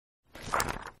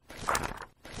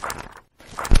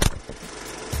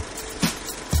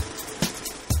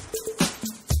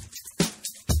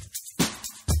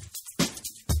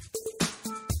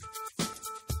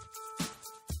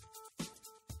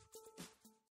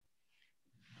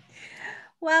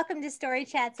Welcome to Story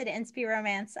Chats at NSP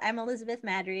Romance. I'm Elizabeth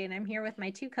Maddrey, and I'm here with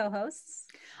my two co-hosts.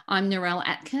 I'm Narelle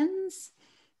Atkins.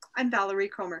 I'm Valerie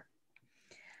Comer.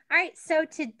 All right, so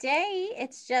today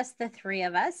it's just the three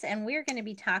of us, and we're going to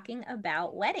be talking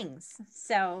about weddings.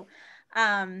 So,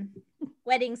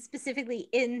 weddings specifically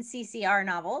in CCR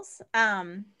novels.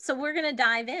 So we're going to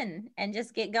dive in and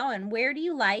just get going. Where do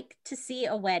you like to see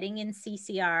a wedding in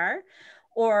CCR?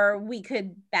 Or we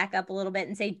could back up a little bit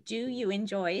and say, do you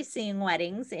enjoy seeing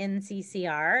weddings in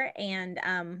CCR? And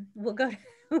we'll go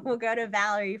to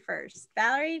Valerie first.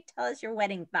 Valerie, tell us your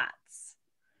wedding thoughts.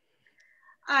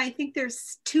 I think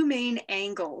there's two main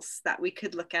angles that we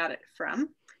could look at it from.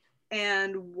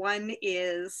 And one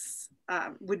is,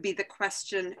 would be the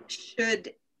question,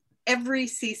 should every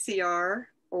CCR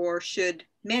or should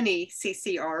many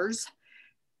CCRs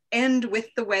end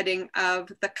with the wedding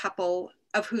of the couple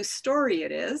of whose story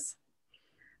it is?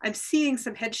 I'm seeing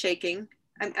some head shaking.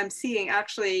 I'm seeing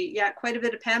actually, quite a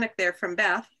bit of panic there from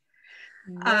Beth.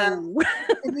 And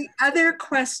the other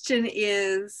question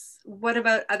is, what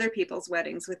about other people's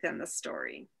weddings within the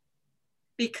story?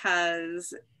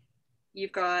 Because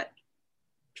you've got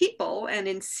people, and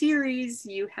in series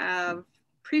you have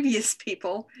previous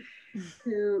people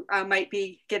who might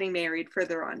be getting married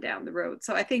further on down the road.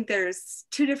 So I think there's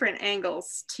two different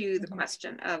angles to the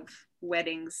question of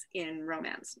weddings in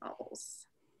romance novels.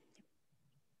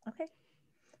 Okay.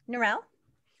 Narelle?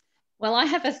 Well, I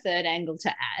have a third angle to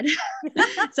add.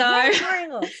 So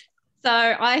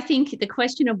I think the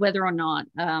question of whether or not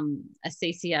a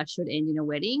CCR should end in a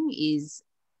wedding is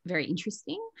very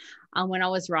interesting. When I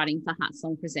was writing for Heart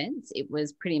Song Presents, it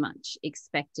was pretty much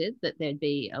expected that there'd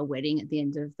be a wedding at the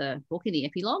end of the book in the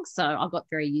epilogue. So I got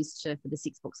very used to, for the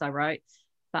 6 books I wrote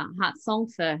for Heart Song,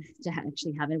 to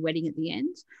actually have a wedding at the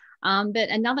end. But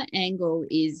another angle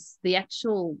is the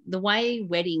way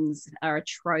weddings are a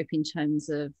trope in terms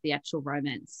of the actual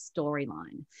romance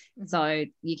storyline. Mm-hmm. So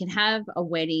you can have a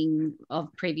wedding of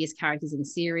previous characters in a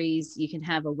series, you can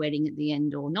have a wedding at the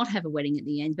end or not have a wedding at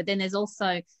the end, but then there's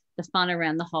also the fun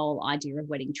around the whole idea of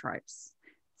wedding tropes.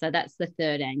 So that's the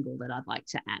third angle that I'd like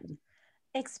to add.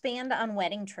 Expand on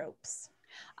wedding tropes.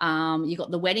 You've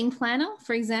got the wedding planner,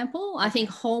 for example. I think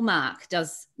Hallmark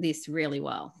does this really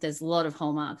well. There's a lot of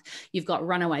Hallmark. You've got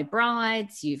Runaway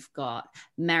Brides, you've got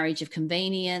Marriage of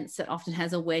Convenience that often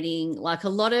has a wedding. Like, a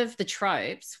lot of the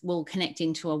tropes will connect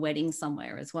into a wedding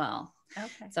somewhere as well.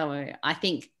 Okay. So I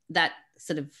think that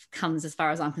sort of comes, as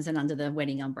far as I'm concerned, under the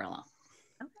wedding umbrella.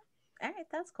 Okay. All right,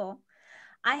 that's cool.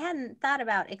 I hadn't thought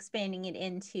about expanding it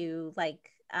into like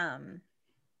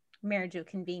Marriage of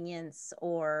Convenience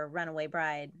or Runaway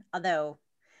Bride, although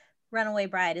Runaway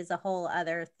Bride is a whole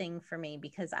other thing for me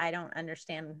because I don't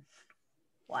understand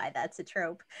why that's a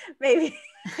trope. Maybe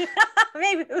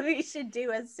we should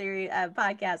do a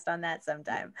podcast on that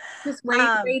sometime. Just wait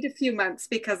a few months,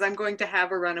 because I'm going to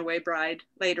have a Runaway Bride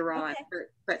later on. Okay.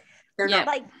 But they're not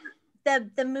like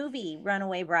the movie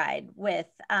Runaway Bride with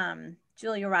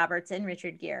Julia Roberts and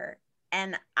Richard Gere,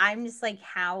 and I'm just like,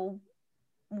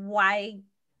 why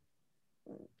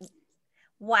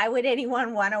would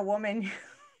anyone want a woman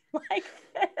like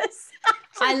this?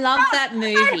 I love that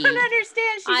movie. I don't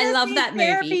understand. I love that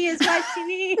movie. Is what she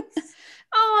needs.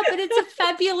 Oh, but it's a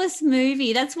fabulous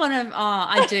movie. That's one of,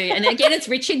 I do. And again, it's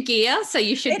Richard Gere, so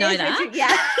you should know that. Richard,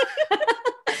 yeah.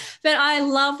 But I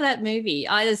love that movie.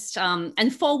 I just,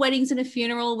 and 4 Weddings and a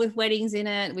Funeral with weddings in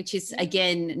it, which is,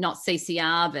 again, not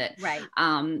CCR, but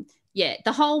right. Yeah,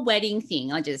 the whole wedding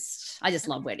thing. I just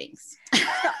love weddings.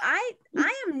 So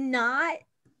I am not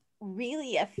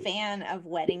really a fan of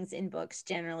weddings in books,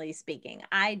 generally speaking.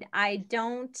 I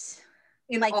don't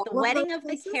like the wedding of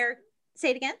the character.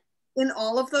 Say it again. In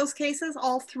all of those cases,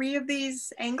 all 3 of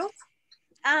these angles?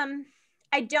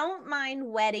 I don't mind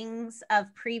weddings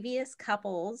of previous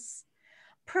couples,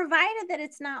 provided that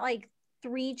it's not like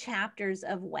 3 chapters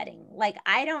of wedding. Like,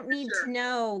 I don't need to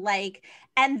know, like,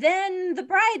 and then the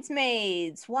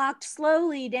bridesmaids walked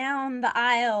slowly down the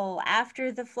aisle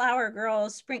after the flower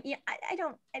girls spring. Yeah, I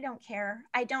don't care.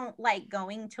 I don't like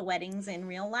going to weddings in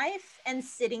real life and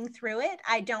sitting through it.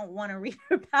 I don't want to read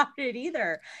about it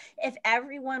either. If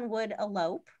everyone would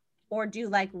elope or do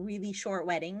like really short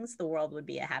weddings, the world would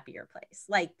be a happier place.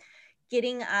 Like,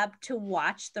 getting up to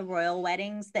watch the royal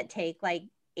weddings that take like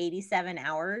 87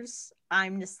 hours,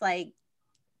 I'm just like,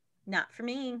 not for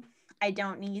me. I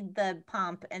don't need the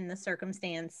pomp and the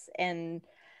circumstance, and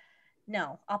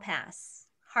no, I'll pass.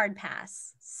 Hard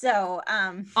pass. So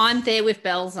I'm there with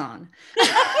bells on.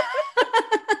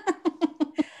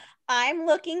 I'm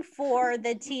looking for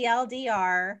the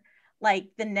TLDR, like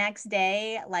the next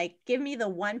day, like give me the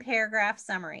 1 paragraph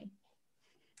summary.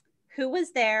 Who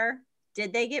was there?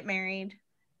 Did they get married?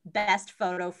 Best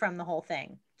photo from the whole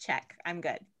thing. Check. I'm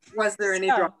good. Was there any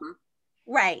drama?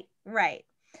 Right.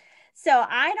 So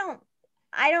I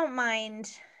don't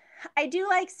mind. I do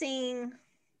like seeing,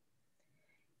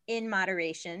 in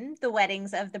moderation, the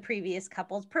weddings of the previous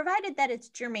couples, provided that it's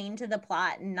germane to the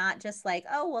plot and not just like,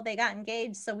 oh, well, they got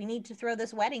engaged, so we need to throw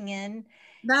this wedding in.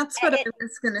 That's what I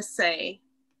was going to say.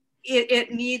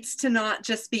 It needs to not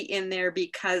just be in there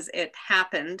because it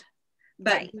happened,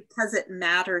 but because it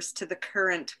matters to the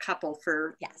current couple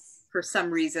for some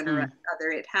reason or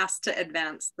other. It has to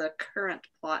advance the current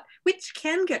plot, which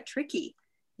can get tricky.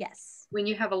 Yes. When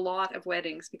you have a lot of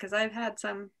weddings, because I've had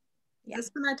some,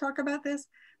 this when I talk about this,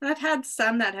 and I've had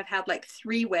some that have had like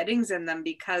 3 weddings in them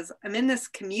because I'm in this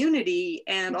community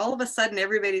and all of a sudden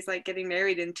everybody's like getting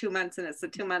married in 2 months, and it's the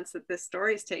 2 months that this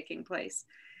story is taking place.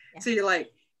 Yeah. So you're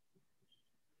like,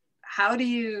 how do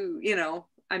you,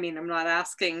 I mean, I'm not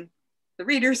asking the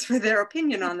readers for their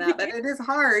opinion on that, but it is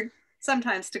hard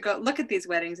sometimes to go look at these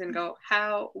weddings and go,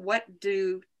 what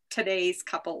do today's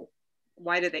couple,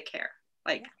 why do they care?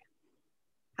 Like,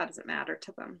 how does it matter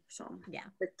to them? So,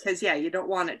 because you don't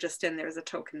want it just in there as a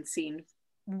token scene.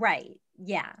 Right.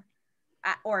 Yeah.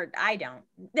 I don't.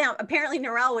 Now, apparently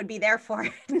Narelle would be there for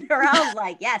it. Narelle's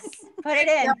like, yes, put it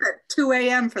in. At 2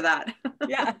 a.m. for that.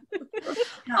 Yeah.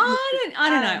 I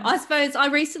don't know. I suppose I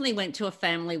recently went to a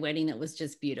family wedding that was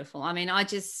just beautiful. I mean, I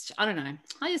don't know.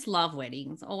 I just love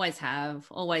weddings. Always have,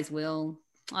 always will.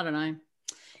 I don't know.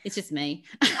 It's just me.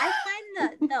 I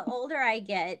find the older I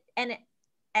get, and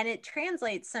it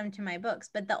translates some to my books,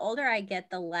 but the older I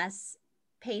get, the less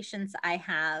patience I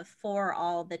have for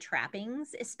all the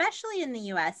trappings, especially in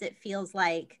the US. It feels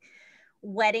like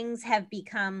weddings have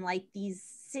become like these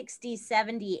 $60,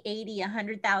 $70, $80,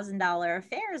 $100,000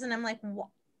 affairs. And I'm like,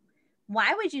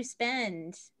 why would you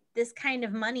spend this kind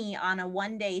of money on a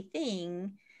one-day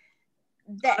thing?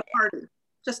 That a party.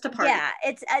 Just a party. Yeah,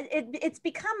 it's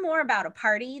become more about a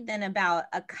party than about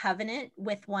a covenant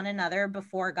with one another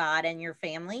before God and your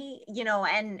family,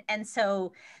 and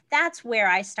so that's where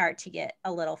I start to get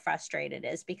a little frustrated,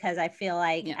 is because I feel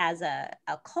like as a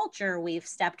culture, we've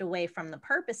stepped away from the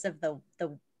purpose of the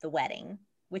wedding,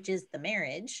 which is the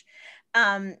marriage.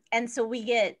 And so we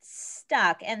get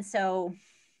stuck. And so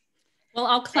well,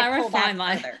 I'll clarify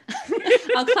my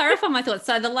thoughts.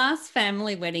 So the last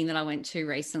family wedding that I went to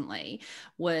recently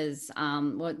was they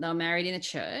were married in a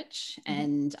church,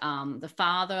 and the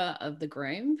father of the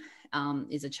groom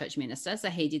is a church minister, so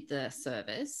he did the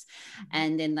service,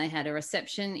 and then they had a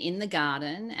reception in the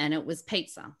garden, and it was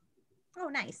pizza. Oh,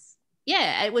 nice.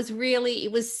 Yeah, it was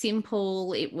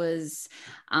simple. It was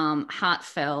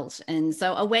heartfelt. And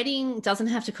so a wedding doesn't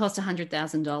have to cost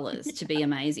 $100,000 to be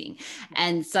amazing.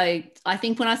 And so I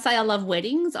think when I say I love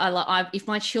weddings, if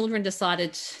my children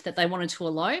decided that they wanted to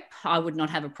elope, I would not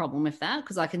have a problem with that,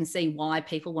 because I can see why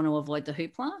people want to avoid the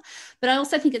hoopla. But I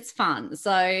also think it's fun.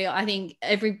 So I think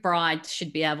every bride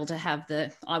should be able to have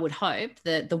I would hope,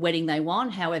 the wedding they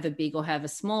want, however big or however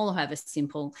small or however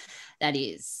simple that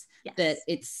is. Yes. But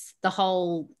it's the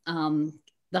whole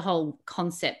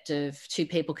concept of 2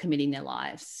 people committing their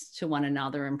lives to one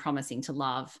another and promising to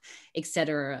love,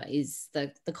 etc., is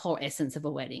the core essence of a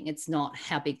wedding. It's not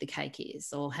how big the cake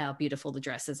is or how beautiful the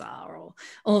dresses are or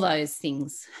all those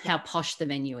things, how posh the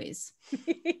venue is.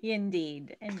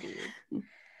 Indeed.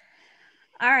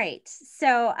 All right.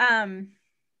 So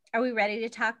are we ready to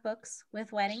talk books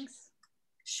with weddings?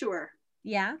 Sure.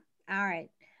 Yeah. All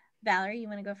right. Valerie, you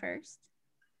want to go first?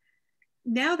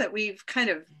 Now that we've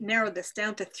kind of narrowed this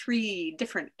down to 3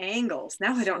 different angles,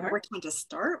 now I don't know which one to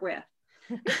start with.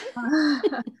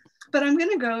 But I'm going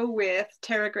to go with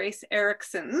Tara Grace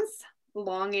Ericson's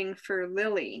Longing for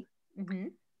Lily.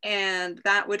 And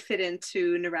that would fit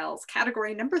into Narelle's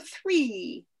category number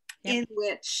 3, in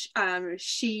which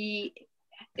she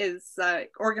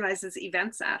organizes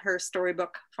events at her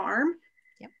storybook farm.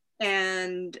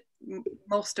 And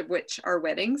most of which are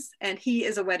weddings. And he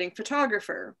is a wedding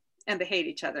photographer. And they hate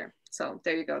each other. So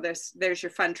there you go. There's your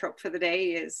fun trope for the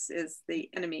day, is the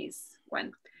enemies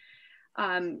one.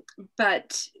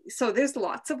 But so there's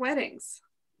lots of weddings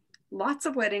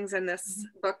in this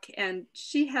book, and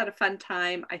she had a fun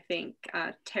time. I think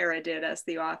Tara did, as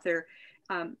the author,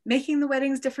 making the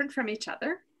weddings different from each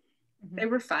other. They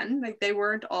were fun. Like, they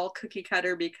weren't all cookie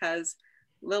cutter because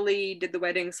Lily did the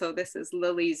wedding, so this is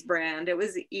Lily's brand. It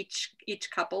was each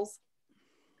couple's,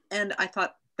 and I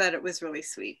thought that it was really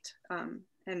sweet.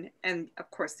 And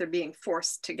of course they're being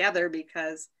forced together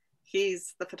because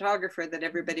he's the photographer that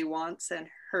everybody wants and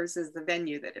hers is the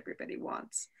venue that everybody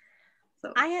wants.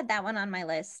 So I had that one on my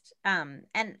list.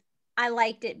 And I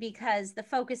liked it because the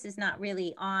focus is not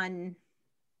really on,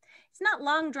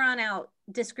 long drawn out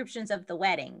descriptions of the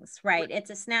weddings, right? It's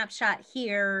a snapshot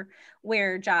here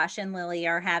where Josh and Lily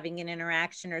are having an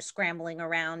interaction or scrambling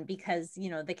around because, you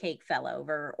know, the cake fell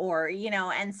over, or, you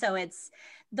know, and so it's,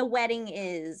 the wedding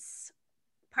is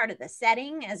part of the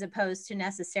setting as opposed to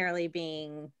necessarily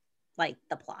being like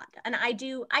the plot. And I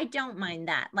don't mind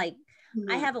that. Like,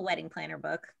 I have a wedding planner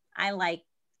book. I like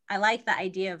the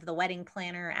idea of the wedding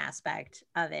planner aspect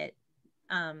of it.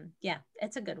 Yeah,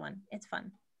 it's a good one. It's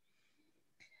fun.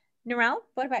 Narelle,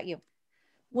 what about you?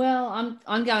 Well,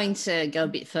 I'm going to go a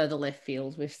bit further left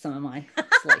field with some of my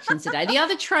selections today. The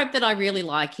other trope that I really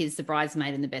like is the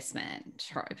bridesmaid and the best man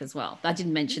trope as well. I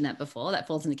didn't mention that before. That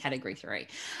falls into category 3.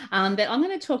 But I'm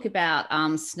going to talk about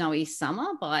Snowy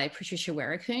Summer by Patricia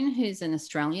Weerakoon, who's an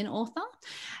Australian author.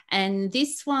 And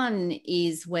this one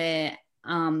is where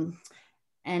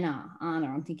Anna,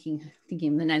 I'm thinking the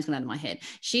name's gone out of my head.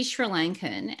 She's Sri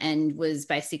Lankan and was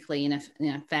basically in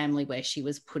a family where she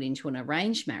was put into an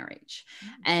arranged marriage.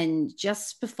 And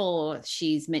just before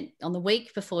on the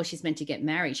week before she's meant to get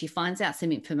married, she finds out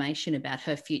some information about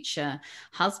her future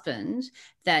husband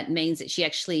that means that she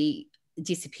actually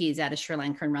disappears out of Sri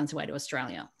Lanka and runs away to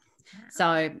Australia.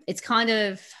 So it's kind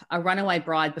of a runaway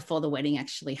bride before the wedding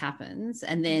actually happens.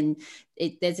 And then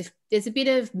there's a bit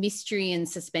of mystery and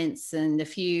suspense and a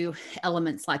few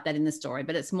elements like that in the story,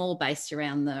 but it's more based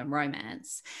around the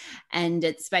romance. And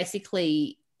it's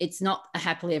basically, it's not a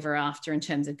happily ever after in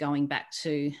terms of going back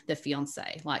to the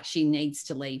fiance. Like, she needs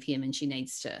to leave him and she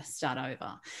needs to start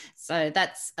over. So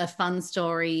that's a fun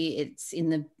story. It's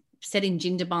set in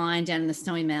Jindabyne down in the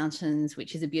Snowy Mountains,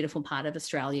 which is a beautiful part of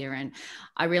Australia. And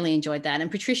I really enjoyed that.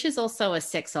 And Patricia's also a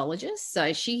sexologist.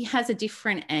 So she has a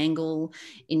different angle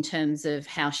in terms of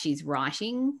how she's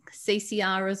writing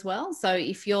CCR as well. So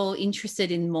if you're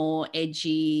interested in more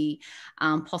edgy,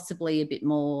 possibly a bit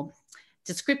more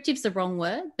descriptive's the wrong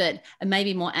word, but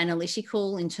maybe more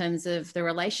analytical in terms of the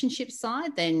relationship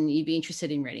side, then you'd be interested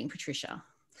in reading Patricia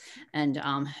and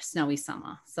Snowy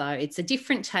Summer. So it's a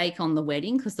different take on the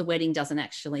wedding because the wedding doesn't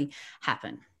actually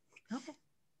happen. Okay.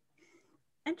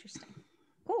 Interesting.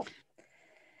 Cool.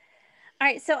 All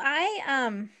right. So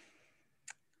I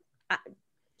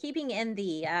keeping in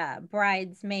the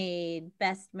bridesmaid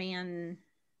best man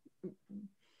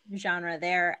genre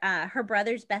there, Her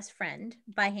Brother's Best Friend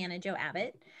by Hannah Jo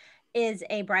Abbott is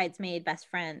a bridesmaid best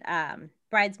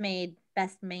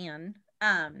man.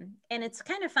 And it's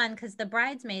kind of fun because the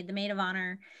bridesmaid, the maid of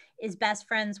honor, is best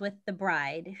friends with the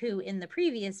bride, who in the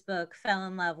previous book fell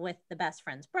in love with the best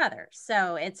friend's brother.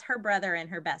 So it's her brother and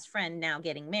her best friend now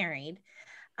getting married.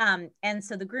 And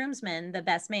so the groomsman, the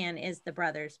best man, is the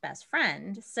brother's best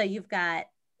friend. So you've got,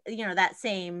 you know, that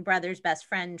same brother's best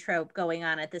friend trope going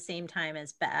on at the same time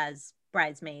as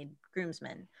bridesmaid,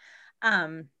 groomsman.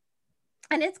 And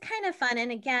it's kind of fun.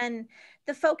 And again,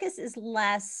 the focus is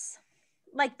less,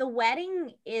 like, the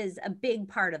wedding is a big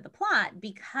part of the plot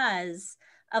because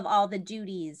of all the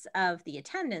duties of the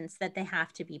attendants that they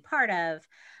have to be part of.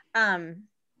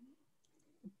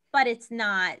 But it's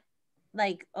not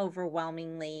like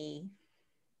overwhelmingly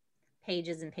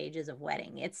pages and pages of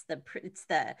wedding. It's the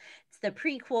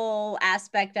prequel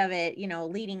aspect of it, you know,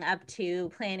 leading up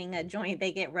to planning a joint.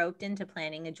 They get roped into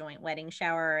planning a joint wedding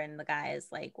shower, and the guy is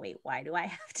like, wait, why do I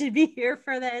have to be here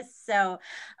for this? So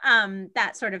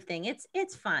that sort of thing.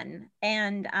 It's fun.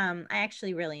 And I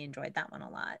actually really enjoyed that one a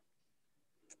lot.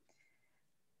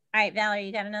 All right, Valerie,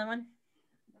 you got another one?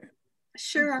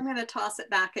 Sure. I'm going to toss it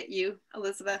back at you,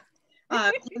 Elizabeth.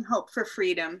 In Hope for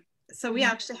Freedom. So we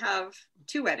actually have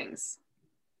 2 weddings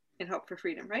in Hope for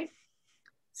Freedom, right?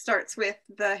 Starts with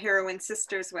the heroine's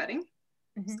sister's wedding,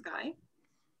 Sky.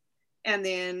 And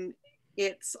then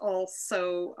it's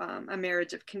also a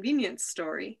marriage of convenience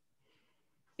story,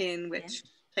 in which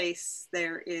case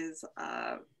there is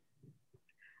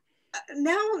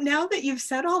now that you've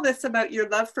said all this about your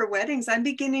love for weddings, I'm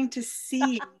beginning to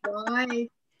see why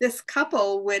this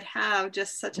couple would have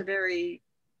just such a very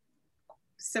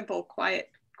simple, quiet,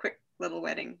 quick little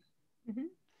wedding.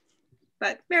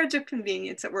 But marriage of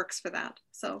convenience, it works for that.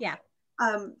 So yeah.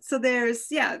 So there's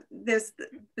the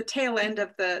tail end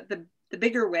of the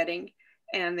bigger wedding,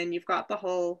 and then you've got the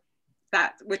whole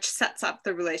that which sets up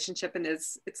the relationship, and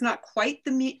it's not quite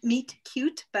the meet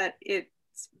cute, but it's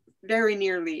very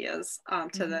nearly is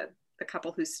to the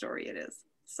couple whose story it is.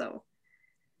 So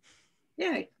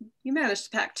yeah, you managed to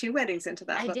pack 2 weddings into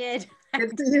that. I did.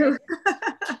 Good for you.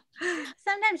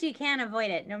 Sometimes you can't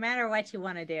avoid it, no matter what you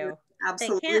want to do.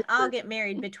 Absolutely. They can't all get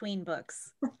married between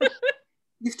books.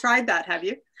 You've tried that, have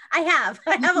you? I have.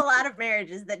 I have a lot of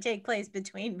marriages that take place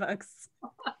between books.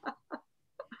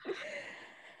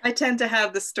 I tend to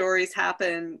have the stories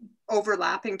happen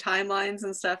overlapping timelines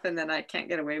and stuff, and then I can't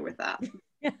get away with that.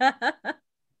 Yeah.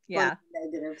 One of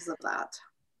the negatives of that.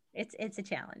 It's a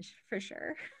challenge for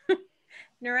sure.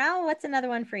 Narelle, what's another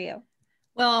one for you?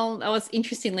 Well, I was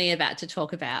interestingly about to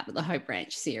talk about the Hope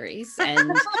Ranch series,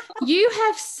 and you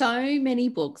have so many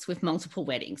books with multiple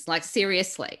weddings, like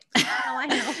seriously. Oh, I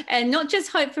know. And not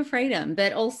just Hope for Freedom,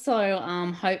 but also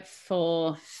Hope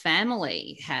for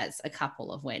Family has a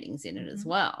couple of weddings in it as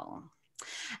well.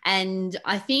 And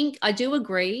I think I do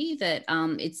agree that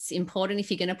it's important, if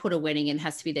you're going to put a wedding in, it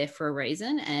has to be there for a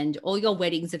reason. And all your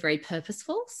weddings are very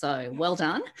purposeful. So well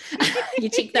done. You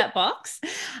tick that box.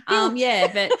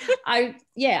 But I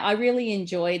really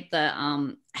enjoyed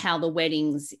the how the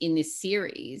weddings in this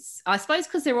series, I suppose,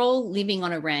 because they're all living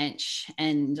on a ranch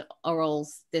and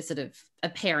they're sort of a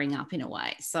pairing up in a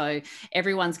way. So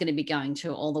everyone's going to be going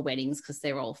to all the weddings because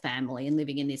they're all family and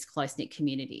living in this close-knit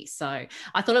community. So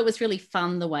I thought it was really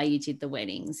fun the way you did the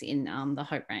weddings in the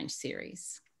Hope Ranch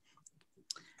series.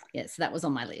 Yeah, so that was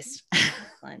on my list.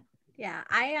 Excellent. Yeah,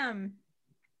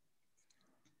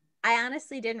 I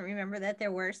honestly didn't remember that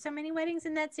there were so many weddings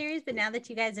in that series, but now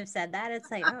that you guys have said that, it's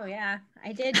like, oh yeah,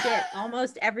 I did get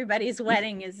almost everybody's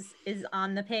wedding is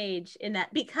on the page in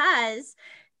that, because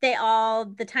the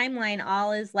timeline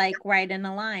all is like right in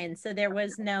a line. So there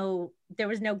was no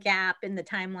gap in the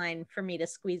timeline for me to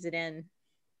squeeze it in.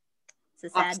 It's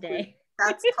a sad day.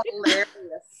 That's hilarious.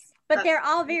 But they're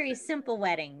all very simple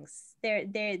weddings. They're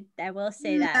I will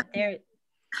say that they're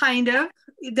kind of.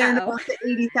 They're not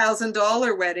the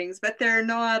 $80,000 weddings, but they're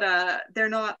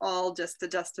not all just the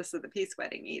Justice of the Peace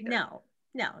wedding either. No,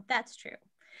 that's true.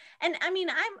 And I mean,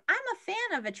 I'm a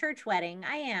fan of a church wedding.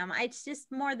 I am. It's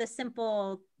just more the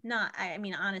simple.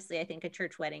 Honestly, I think a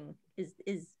church wedding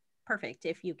is perfect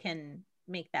if you can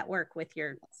make that work with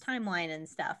your timeline and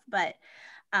stuff. But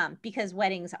because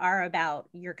weddings are about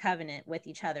your covenant with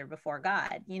each other before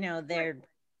God, you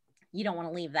don't want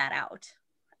to leave that out.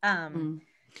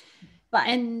 But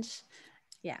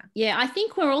yeah, I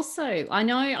think we're also, I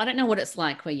don't know what it's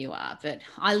like where you are, but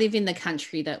I live in the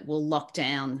country that will lock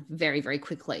down very, very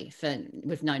quickly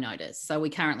with no notice. So we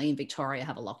currently in Victoria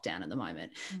have a lockdown at the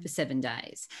moment for 7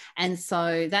 days. And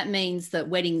so that means that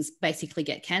weddings basically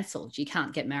get cancelled. You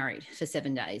can't get married for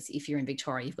 7 days. If you're in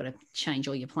Victoria, you've got to change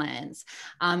all your plans.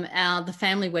 The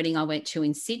family wedding I went to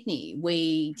in Sydney,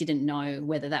 we didn't know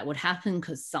whether that would happen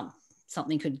because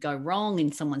something could go wrong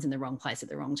and someone's in the wrong place at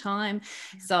the wrong time.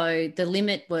 Yeah. So the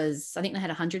limit was, I think they had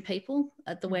 100 people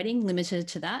at the wedding, limited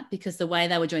to that, because the way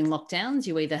they were doing lockdowns,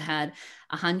 you either had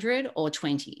 100 or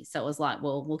 20. So it was like,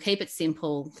 well, we'll keep it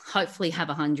simple, hopefully have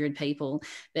 100 people.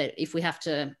 But if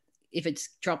it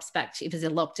drops back to, if there's a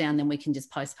lockdown, then we can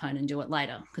just postpone and do it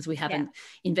later, because we haven't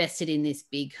invested in this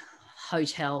big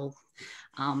hotel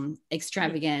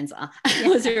extravaganza. It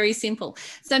was very simple.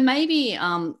 So maybe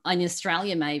in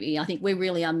Australia, I think we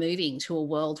really are moving to a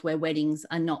world where weddings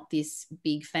are not this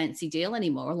big fancy deal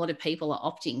anymore. A lot of people are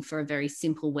opting for a very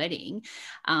simple wedding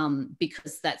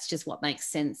because that's just what makes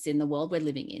sense in the world we're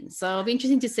living in. So it'll be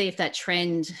interesting to see if that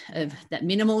trend of that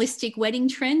minimalistic wedding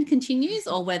trend continues,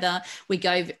 or whether we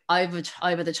go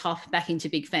over the top back into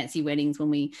big fancy weddings when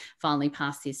we finally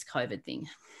pass this COVID thing.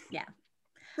 Yeah.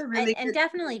 And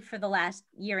definitely for the last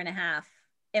year and a half,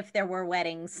 if there were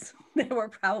weddings, they were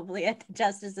probably at the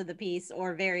Justice of the Peace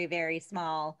or very, very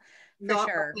small, for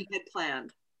sure. What we had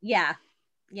planned. Yeah.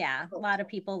 A lot of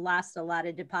people lost a lot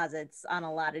of deposits on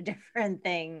a lot of different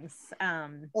things.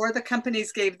 Or the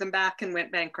companies gave them back and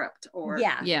went bankrupt. Or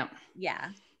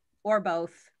or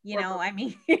both.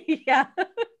 Yeah.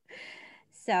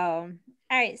 So.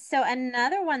 All right, so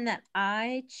another one that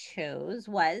I chose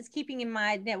was, keeping in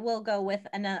mind that we'll go with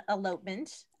an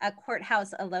elopement, a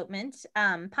courthouse elopement,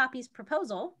 Poppy's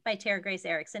Proposal by Tara Grace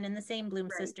Ericson in the same Bloom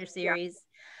Sister series.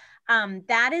 Yeah.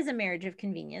 That is a marriage of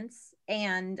convenience,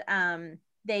 and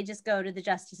they just go to the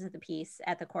Justice of the Peace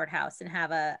at the courthouse and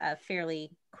have a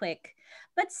fairly quick,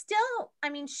 but still,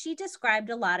 she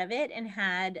described a lot of it, and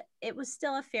it was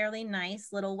still a fairly nice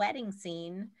little wedding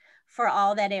scene for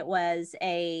all that it was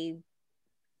a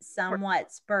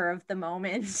somewhat spur of the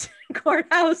moment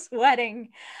courthouse wedding.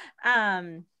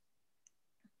 So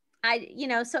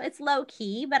it's low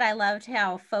key, but I loved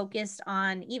how focused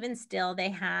on, even still,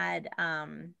 they had a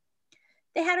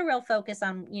real focus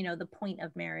on, the point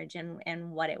of marriage and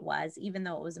what it was, even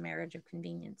though it was a marriage of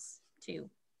convenience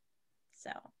too. So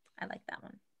I like that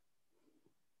one.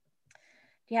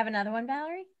 Do you have another one,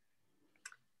 Valerie?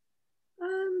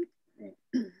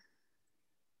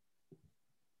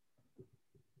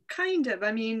 Kind of.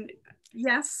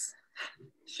 Yes,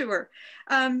 sure.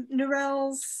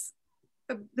 Narelle's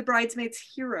The Bridesmaid's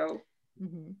Hero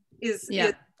is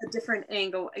a different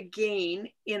angle again,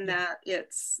 in that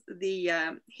it's the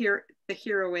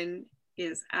heroine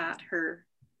is at her,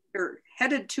 or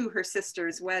headed to her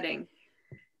sister's wedding,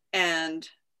 and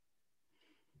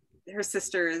her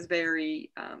sister is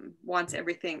very wants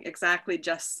everything exactly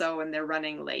just so, and they're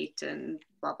running late and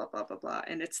blah blah blah blah blah,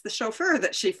 and it's the chauffeur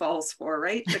that she falls for,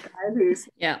 right? The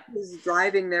guy who's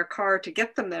driving their car to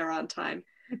get them there on time.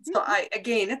 So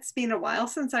it's been a while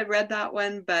since I read that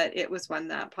one, but it was one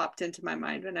that popped into my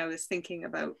mind when I was thinking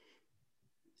about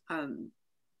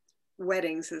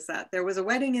weddings, is that there was a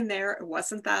wedding in there. It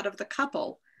wasn't that of the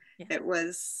couple. It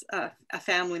was a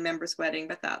family member's wedding,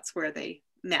 but that's where they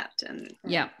met and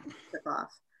took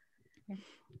off.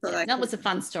 So that was a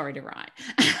fun story to write.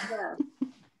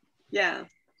 Yeah.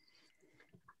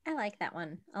 I like that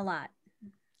one a lot.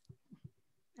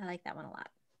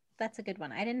 That's a good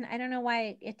one. I don't know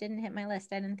why it didn't hit my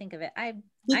list. I didn't think of it. I'm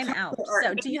out.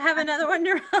 So do you have another one,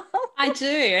 Narelle? I do,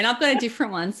 and I've got a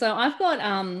different one. So I've got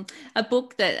a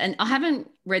book that, and I haven't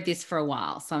read this for a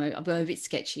while, so I'm a bit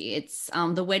sketchy. It's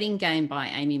The Wedding Game by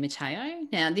Amy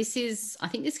Matayo. Now I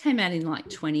think this came out in like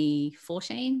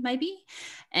 2014 maybe,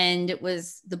 and it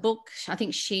was the book, I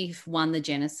think she won the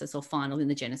Genesis or final in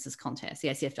the Genesis contest, the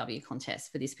ACFW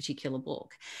contest for this particular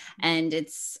book. And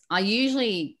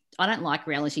I don't like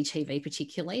reality TV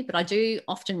particularly, but I do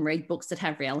often read books that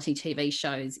have reality TV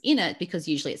shows in it, because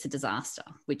usually it's a disaster,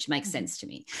 which makes sense to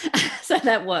me. So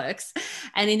that works.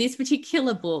 And in this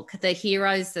particular book, the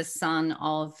hero's the son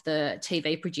of the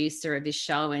TV producer of this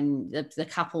show, and the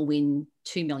couple win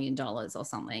 $2 million or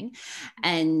something.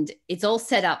 And it's all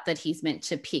set up that he's meant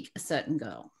to pick a certain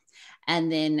girl.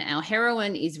 And then our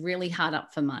heroine is really hard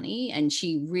up for money, and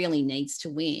she really needs to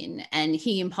win, and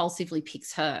he impulsively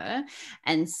picks her.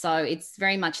 And so it's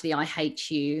very much the I hate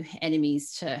you,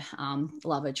 enemies to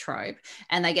lover trope,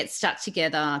 and they get stuck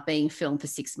together being filmed for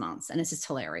 6 months, and it's just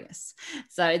hilarious.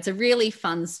 So it's a really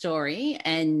fun story,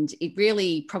 and it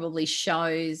really probably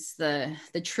shows the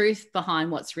truth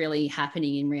behind what's really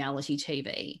happening in reality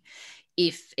TV,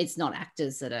 if it's not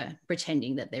actors that are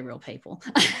pretending that they're real people.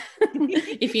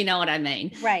 If you know what I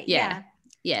mean. Right. Yeah.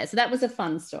 So that was a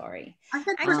fun story. I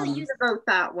had actually about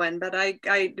that one, but I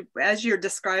as you're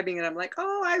describing it, I'm like,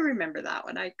 oh, I remember that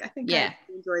one. I think I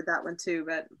enjoyed that one too,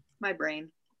 but my brain.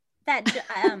 That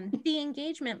The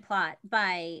Engagement Plot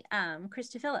by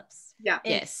Krista Phillips.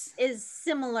 Is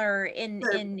similar in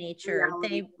nature.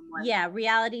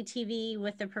 Reality TV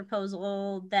with the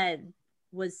proposal that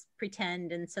was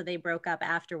pretend, and so they broke up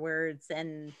afterwards,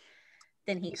 and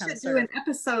then he comes. Should do an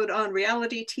episode on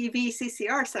reality TV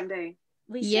CCR someday.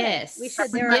 We should. We should.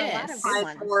 There are a lot of good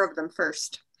ones. 4 of them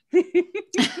first.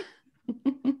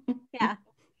 Yeah.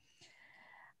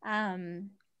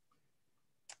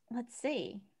 Let's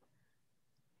see.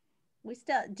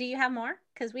 Do you have more?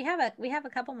 Because we have a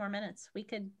couple more minutes. We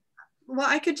could. Well,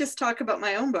 I could just talk about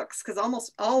my own books, because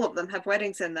almost all of them have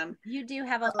weddings in them. You do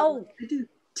have I do.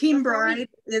 Team Bride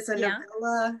is a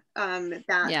novella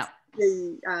that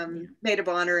the maid of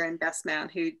honor and best man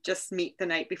who just meet the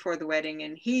night before the wedding,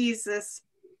 and he's this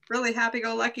really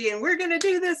happy-go-lucky, and we're gonna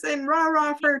do this, and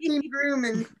rah for team groom,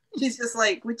 and she's just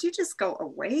like, would you just go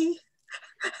away?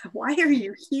 Why are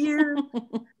you here?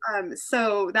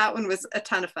 So that one was a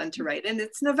ton of fun to write, and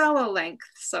it's novella length,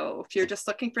 so if you're just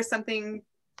looking for something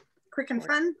quick and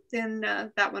fun, then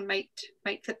that one might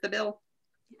fit the bill,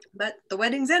 but the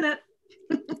wedding's in it.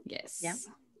 Yes. Yeah.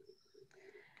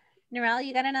 Narelle,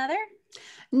 you got another?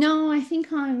 No, I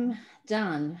think I'm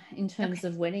done in terms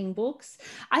of wedding books.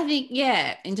 I think,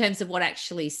 in terms of what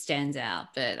actually stands out,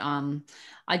 but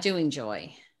I do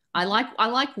enjoy. I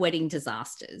like wedding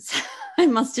disasters. I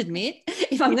must admit,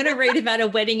 if I'm going to read about a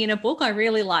wedding in a book, I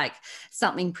really like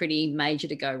something pretty major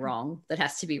to go wrong that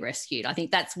has to be rescued. I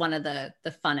think that's one of the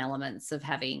fun elements of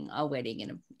having a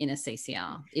wedding in a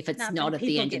CCR. If it's not at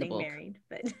the end of the book. Married,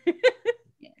 but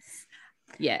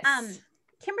yes.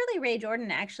 Kimberly Ray Jordan,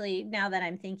 actually, now that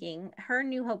I'm thinking, her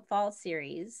New Hope Falls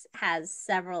series has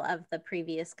several of the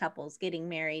previous couples getting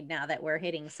married now that we're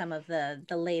hitting some of the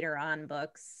later on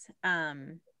books.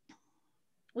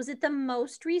 Was it the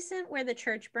most recent where the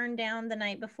church burned down the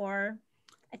night before?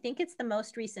 I think it's the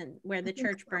most recent where the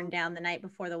church burned down the night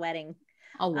before the wedding.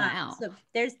 Oh, wow. So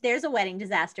there's a wedding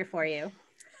disaster for you.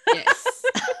 Yes.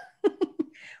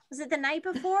 Was it the night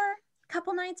before?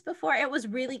 Couple nights before? It was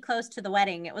really close to the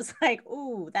wedding. It was like,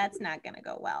 ooh, that's not gonna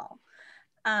go well.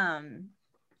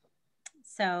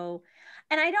 So,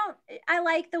 and I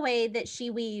like the way that she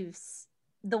weaves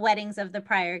the weddings of the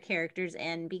prior characters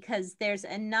in, because there's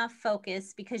enough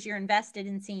focus, because you're invested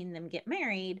in seeing them get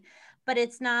married, but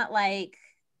it's not like,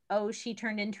 oh, she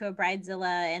turned into a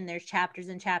bridezilla, and there's chapters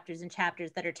and chapters and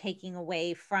chapters that are taking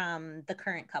away from the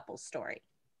current couple's story.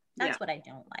 That's what I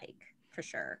don't like, for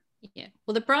sure. Yeah.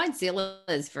 Well, the bridezilla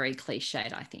is very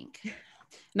cliched, I think.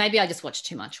 Maybe I just watch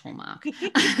too much Hallmark.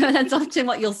 That's often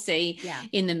what you'll see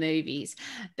in the movies.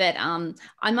 But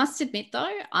I must admit,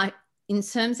 though, in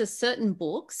terms of certain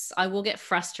books, I will get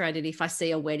frustrated if I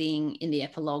see a wedding in the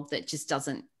epilogue that just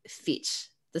doesn't fit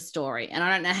the story. And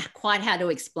I don't know quite how to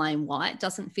explain why it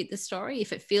doesn't fit the story.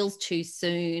 If it feels too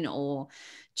soon or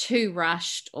too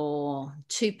rushed or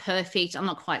too perfect,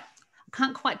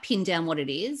 can't quite pin down what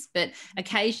it is, but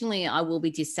occasionally I will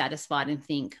be dissatisfied and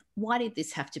think, why did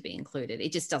this have to be included?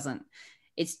 It just doesn't,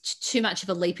 it's too much of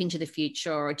a leap into the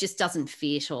future, or it just doesn't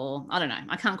fit, or I don't know.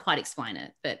 I can't quite explain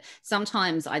it, but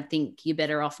sometimes I think you're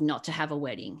better off not to have a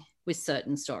wedding with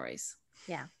certain stories.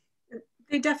 Yeah.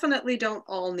 They definitely don't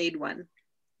all need one.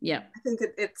 Yeah. I think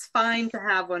it's fine to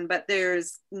have one, but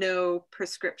there's no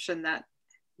prescription that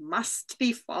must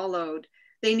be followed.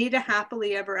 They need a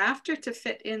happily ever after to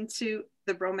fit into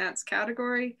the romance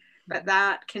category, but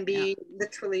that can be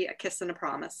literally a kiss and a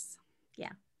promise.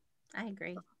 Yeah, I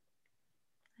agree.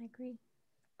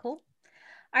 Cool. All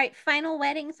right, final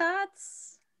wedding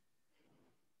thoughts.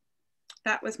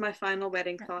 That was my final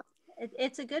wedding thought.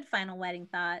 It's a good final wedding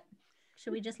thought.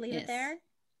 Should we just leave it there?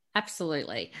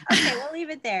 Absolutely. Okay, we'll leave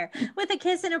it there with a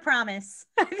kiss and a promise.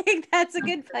 I think that's a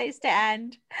good place to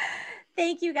end.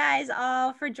 Thank you guys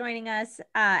all for joining us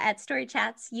at Story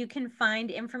Chats. You can find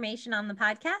information on the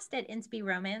podcast at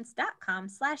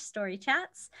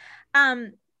inspyromance.com/storychats.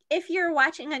 If you're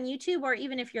watching on YouTube, or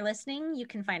even if you're listening, you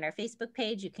can find our Facebook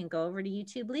page. You can go over to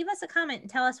YouTube, leave us a comment and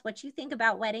tell us what you think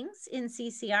about weddings in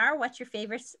CCR, what your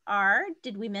favorites are.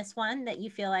 Did we miss one that you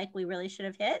feel like we really should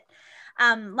have hit?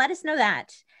 Let us know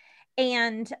that.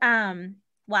 And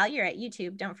while you're at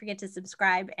YouTube, don't forget to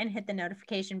subscribe and hit the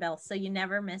notification bell so you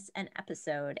never miss an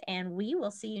episode. And we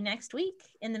will see you next week.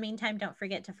 In the meantime, don't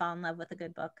forget to fall in love with a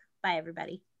good book. Bye,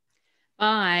 everybody.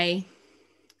 Bye.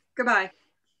 Goodbye.